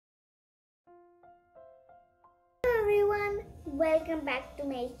everyone, welcome back to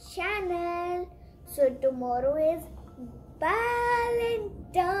my channel. So tomorrow is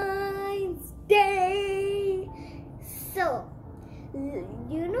Valentine's Day. So,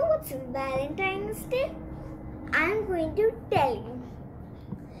 you know what's Valentine's Day? I'm going to tell you.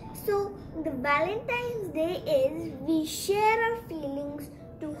 So, the Valentine's Day is we share our feelings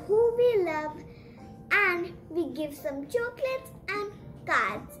to who we love and we give some chocolates and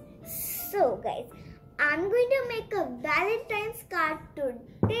cards. So guys, I'm going to make a Valentine's card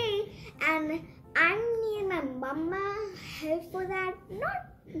today and I need my mama help for that.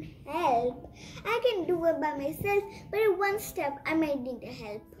 Not help, I can do it by myself, but in one step I might need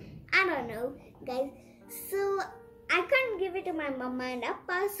help. I don't know guys. So I can't give it to my mama and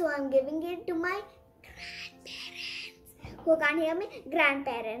appa, so I'm giving it to my grandparents. Who can't hear me?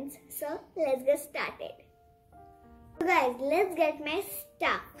 Grandparents. So let's get started. So guys, let's get my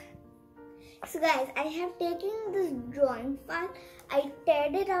stuff. So guys, I have taken this drawing file. I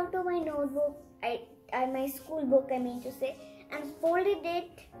teared it out of my notebook, my school book I mean to say, and folded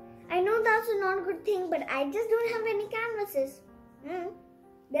it. I know that's not a good thing, but I just don't have any canvases.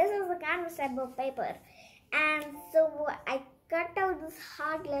 This is a canvas type of paper. And so I cut out this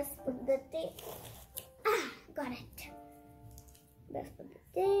heart. Let's put the tape. Got it. Let's put the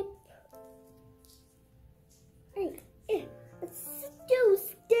tape. It's too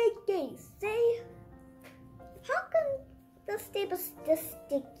sticky. See? How come this tape is just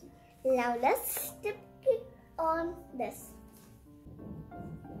sticky? Now let's stick it on this.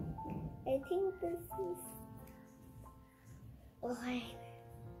 I think this is alright.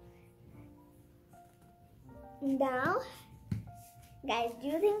 Now, guys, do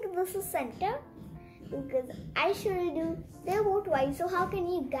you think this is center? Because I sure do. They're both white, so how can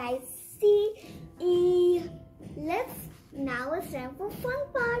you guys see? Now it's time for fun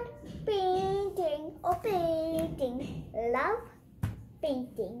part. Painting or painting. Love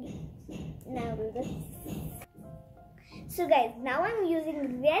painting. Now do this. So guys, now I'm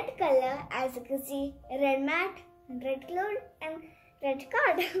using red color. As you can see, red mat, red cloth and red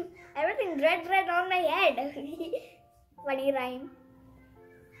card. Everything red on my head. Funny rhyme.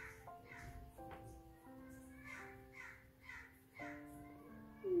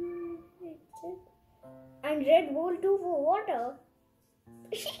 And red bowl too for water.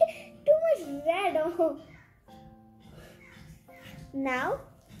 Too much red. Oh. Now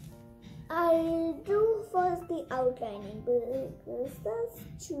I'll do first the outlining because that's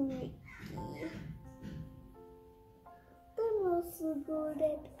tricky. I'm not so good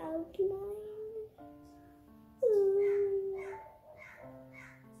at outline.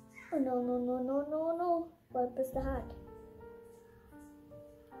 Oh no. What is the heart?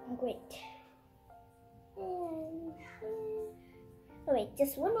 Great. And wait,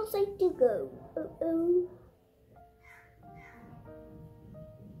 just one more side to go. Little more.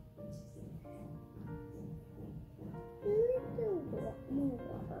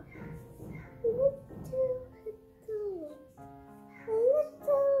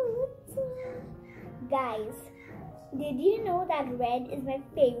 Guys, did you know that red is my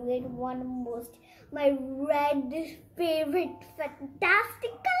favorite one most? My red favorite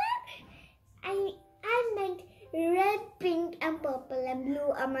fantastic color. I meant red, pink, and purple and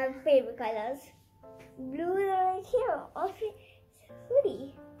blue are my favorite colors. Blue is right here. Okay,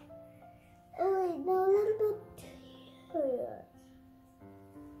 pretty. Oh wait, now a little bit here.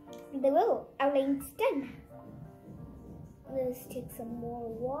 There we go. Outline's done. Let's take some more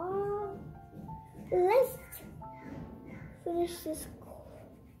water. Let's finish this.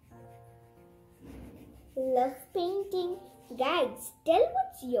 Love painting. Guys, tell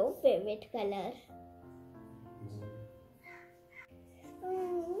what's your favorite color?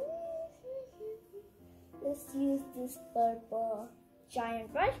 Let's use this purple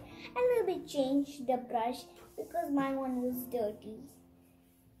giant brush and we'll change the brush because my one was dirty.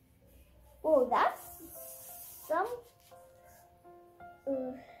 Oh, that's some.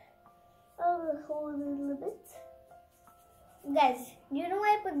 I'll hold it a little bit. Guys, do you know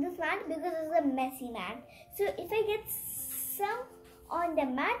why I put this mat? Because it's a messy mat. So if I get some on the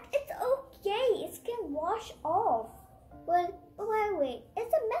mat, it's okay. It can wash off. Well, wait.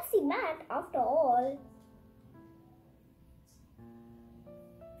 It's a messy mat after all.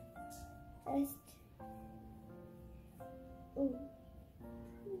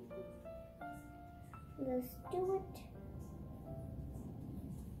 Let's do it.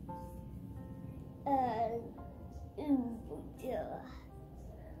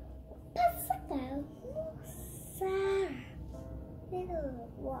 Little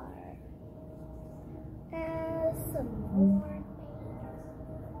water. Some more.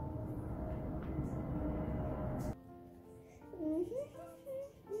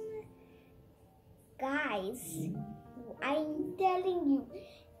 guys, I'm telling you,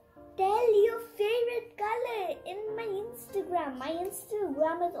 tell your favorite color in my Instagram. My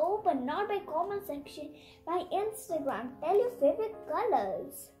Instagram is open, not by comment section, by Instagram. Tell your favorite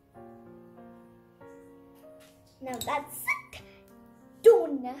colors. Now that's it.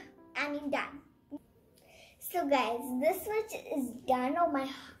 Done. Done. So guys, this much is done of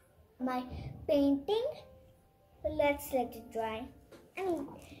my painting. Let's let it dry.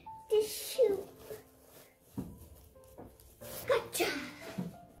 Tissue. Gotcha.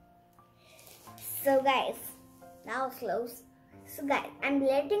 So guys, now close. So guys, I'm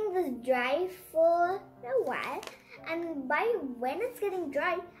letting this dry for a while, and by when it's getting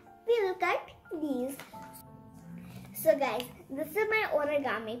dry, we will cut these. So guys, this is my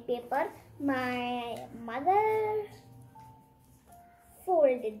origami paper. My mother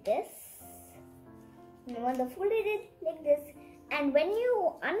folded this. My mother folded it like this, and when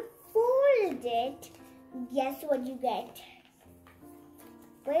you unfold it, guess what you get?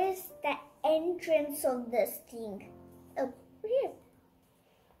 Where's the entrance of this thing? Oh, here.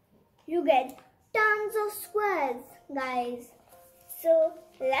 You get tons of squares, guys. So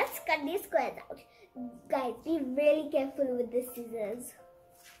let's cut these squares out. Guys, be really careful with the scissors.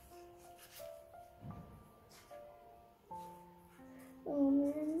 Oh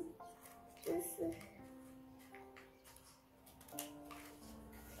man, this is...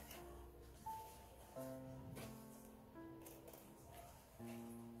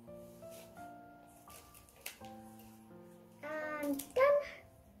 And done.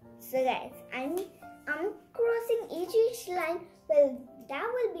 So guys, I'm crossing each line. Well, that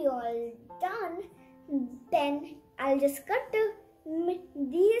will be all done. Then I'll just cut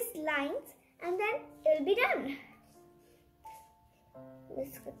these lines, and then it'll be done.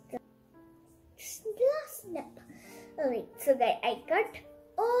 Let's cut the last snip. Alright, so guys, I cut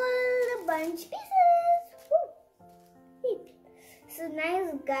all the bunch pieces. Woo. So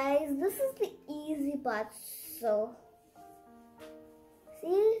nice, guys. This is the easy part. So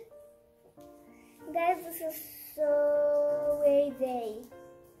see, guys, this is so easy.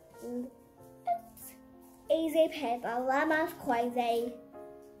 It's easy paper. Llama's crazy.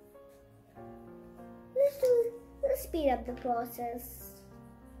 Let's speed up the process.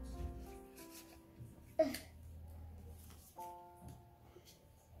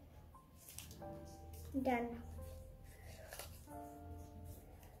 Done.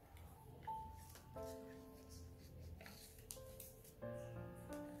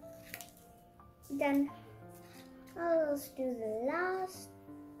 Done. Let's do the last.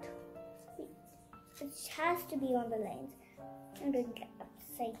 It has to be on the lines. I'm going to get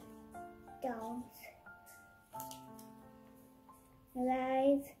upside down.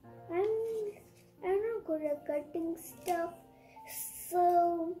 Guys, I'm not good at cutting stuff,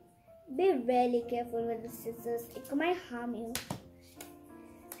 so be really careful with the scissors. It might harm you.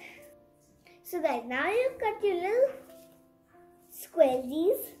 So guys, now you cut your little squares.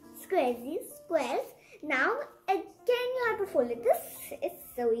 Now again you have to fold it. This is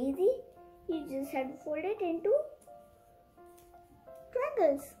so easy. You just have to fold it into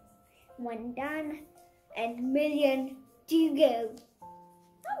triangles. One done, and million to go.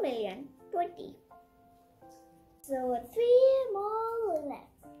 A million, 20. So 3 more left.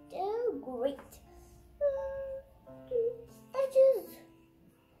 Oh, great. Edges.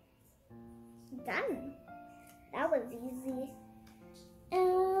 Done. That was easy.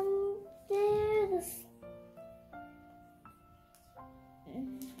 There's...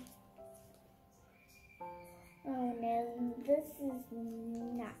 Oh no, this is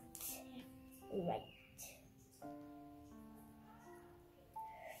not right.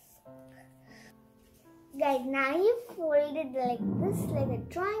 Guys, now you fold it like this, like a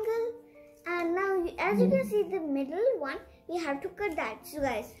triangle, and now as you can see the middle one, we have to cut that. So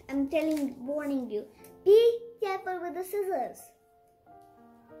guys, I'm warning you, be careful with the scissors.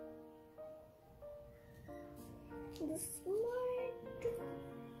 The smart.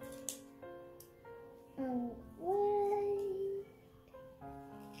 Wait.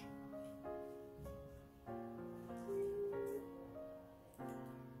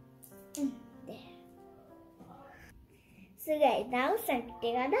 There. So guys, now it's time to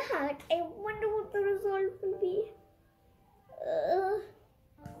take out the heart. I wonder what the result will be.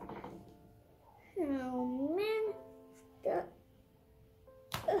 Oh man.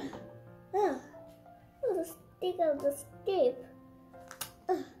 Let's take out this tape.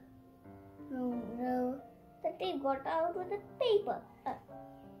 Oh no. The tape got out with the paper.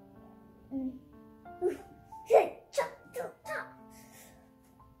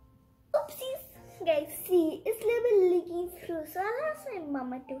 Oopsies. Guys, see, it's a little bit leaking through, so I'll ask my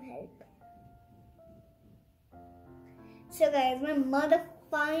mama to help. So guys, my mother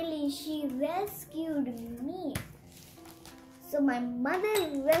finally, she rescued me. So my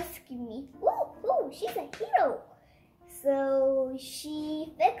mother rescued me. Ooh, she's a hero. So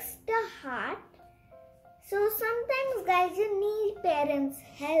she fixed the heart. So sometimes guys, you need parents'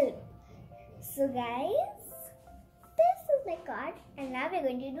 help. So guys, this is my card and now we're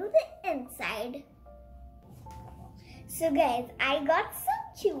going to do the inside. So guys, I got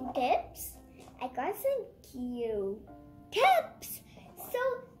some Q-tips. I got some Q-tips. So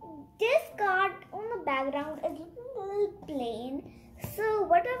this card on the background is a little plain. So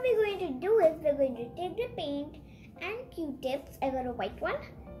what are we going to do is we're going to take the paint and Q-tips. I got a white one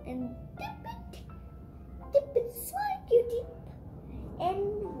and dip it small Q-tip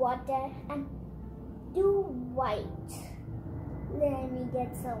in water and do white. Let me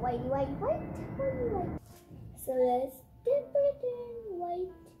get some white. So let's dip it in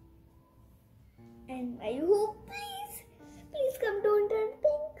white. And I hope, please come, don't turn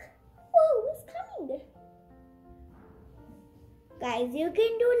pink. Whoa, it's coming. Guys, you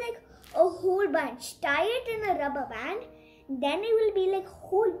can do like a whole bunch. Tie it in a rubber band. Then it will be like a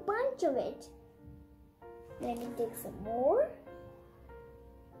whole bunch of it. Let me take some more.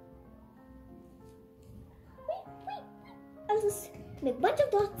 Wait. I'll just make a bunch of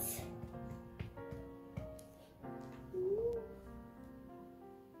dots.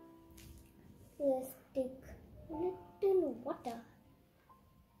 Let's take little water.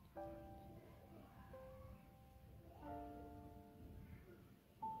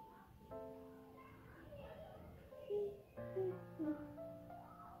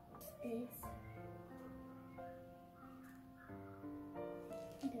 This.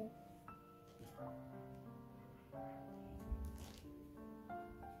 Okay.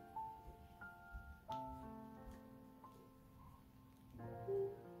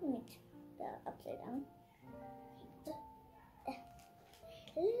 Wait, the upside down.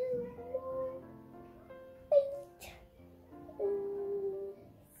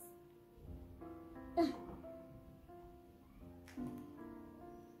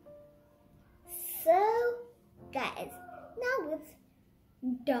 So, guys, now it's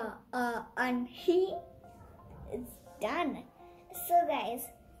the it's done. So, guys,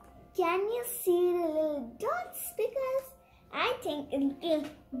 can you see the little dots? Because I think it's looking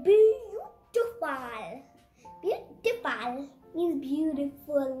beautiful. Beautiful means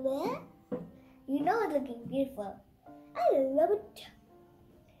beautiful. You know it's looking beautiful. I love it.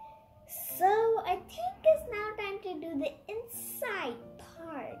 So I think it's now time to do the inside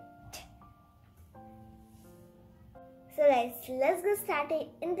part. So guys, let's get started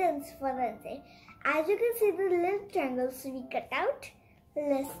in the inside. As you can see the little triangles we cut out.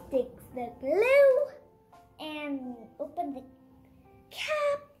 Let's take the glue and open the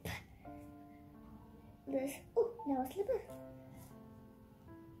cap. This, oh, now a slipper.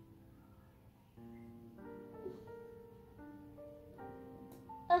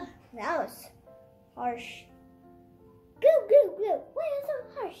 Oh, that was harsh. Glue. Why is it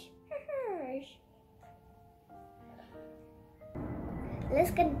so harsh?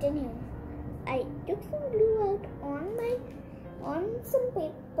 Let's continue. I took some glue out on some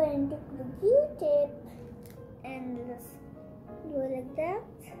paper and took the Q-tip and let's do it like that.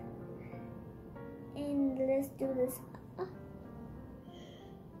 And let's do this.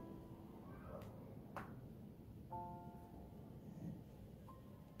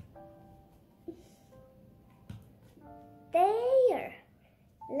 There.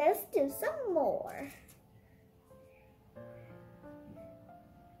 Let's do some more.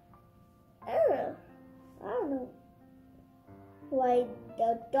 Oh, I don't know why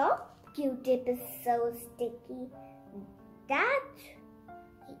the top Q-tip is so sticky. That's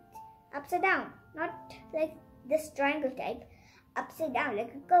it. Upside down, not like this triangle type. Upside down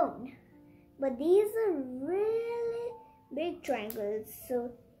like a cone. But these are really big triangles,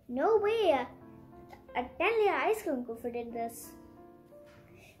 so no way a 10-layer ice cream could fit in this.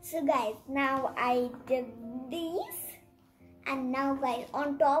 So guys, now I did these. And now guys,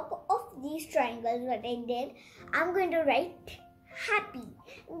 on top of these triangles, what I did, I'm going to write happy,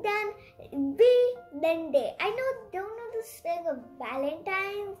 then V, then day. I don't know the spelling of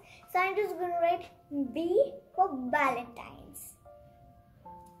Valentine's, so I'm just going to write V for Valentine's.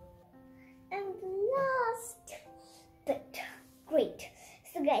 And last bit. Great.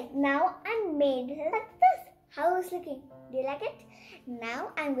 So guys, now I made like this. How is it looking? Do you like it?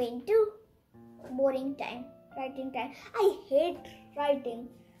 Now I'm going to writing time. I hate writing,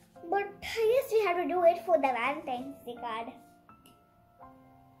 but I guess we have to do it for the Valentine's Day card.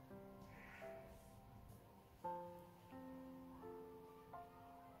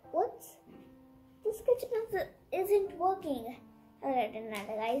 What's the sketch pencil? isn't working. Alright,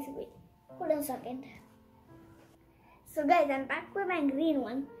 another guys, wait. Hold on a second. So guys, I'm back with my green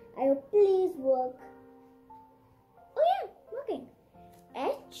one. I hope please work. Oh yeah, working.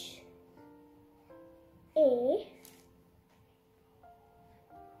 H A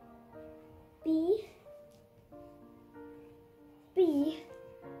P P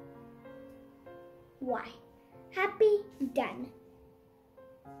Y. Happy, done.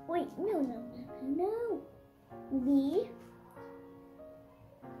 Wait, no. B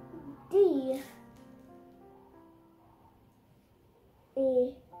D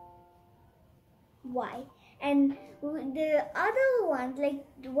A Y. And the other ones, like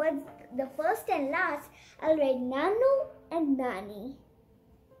what's the first and last, I'll write Nanu and Nani.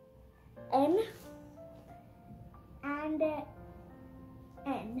 N and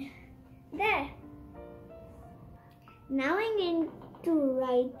N. There. Now I'm going to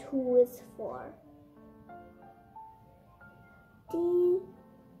write who is for. T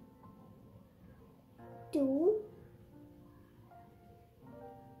 2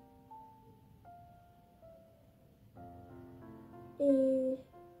 A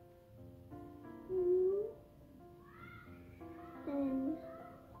U and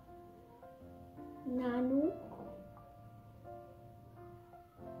Nanu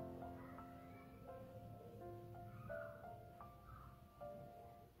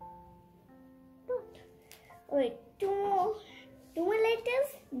dot. Wait, two more letters,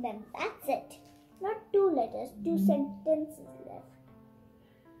 then that's it. Not 2 letters, 2 sentences left.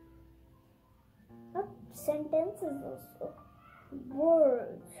 Not sentences also.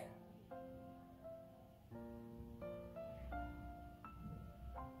 Words.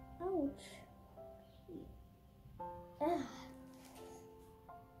 Ouch. Ah.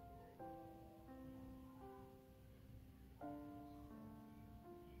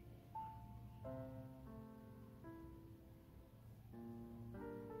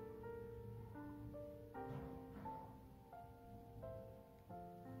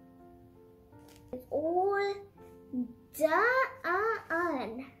 It's all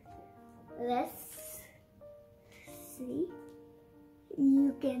done. Let's see.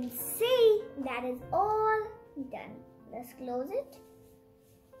 You can see that is all done. Let's close it.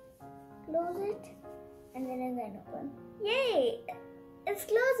 Close it. And then again open. Yay! It's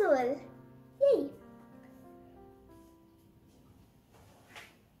closable. Yay!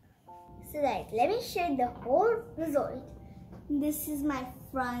 So guys, let me show you the whole result. This is my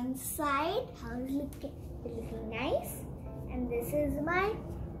front side. How is it looking nice? And this is my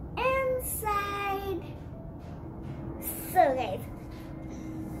inside. So guys,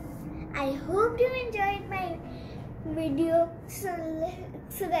 I hope you enjoyed my video. So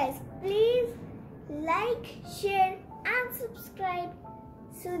guys, please like, share and subscribe.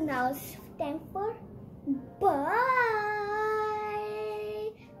 So now it's time for bye.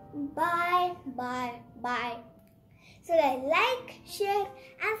 So guys, like, share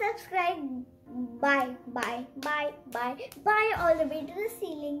and subscribe. Bye all the way to the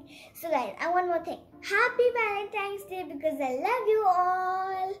ceiling. So guys, and one more thing. Happy Valentine's Day, because I love you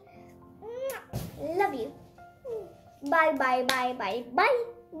all. Love you.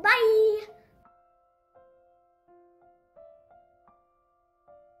 Bye.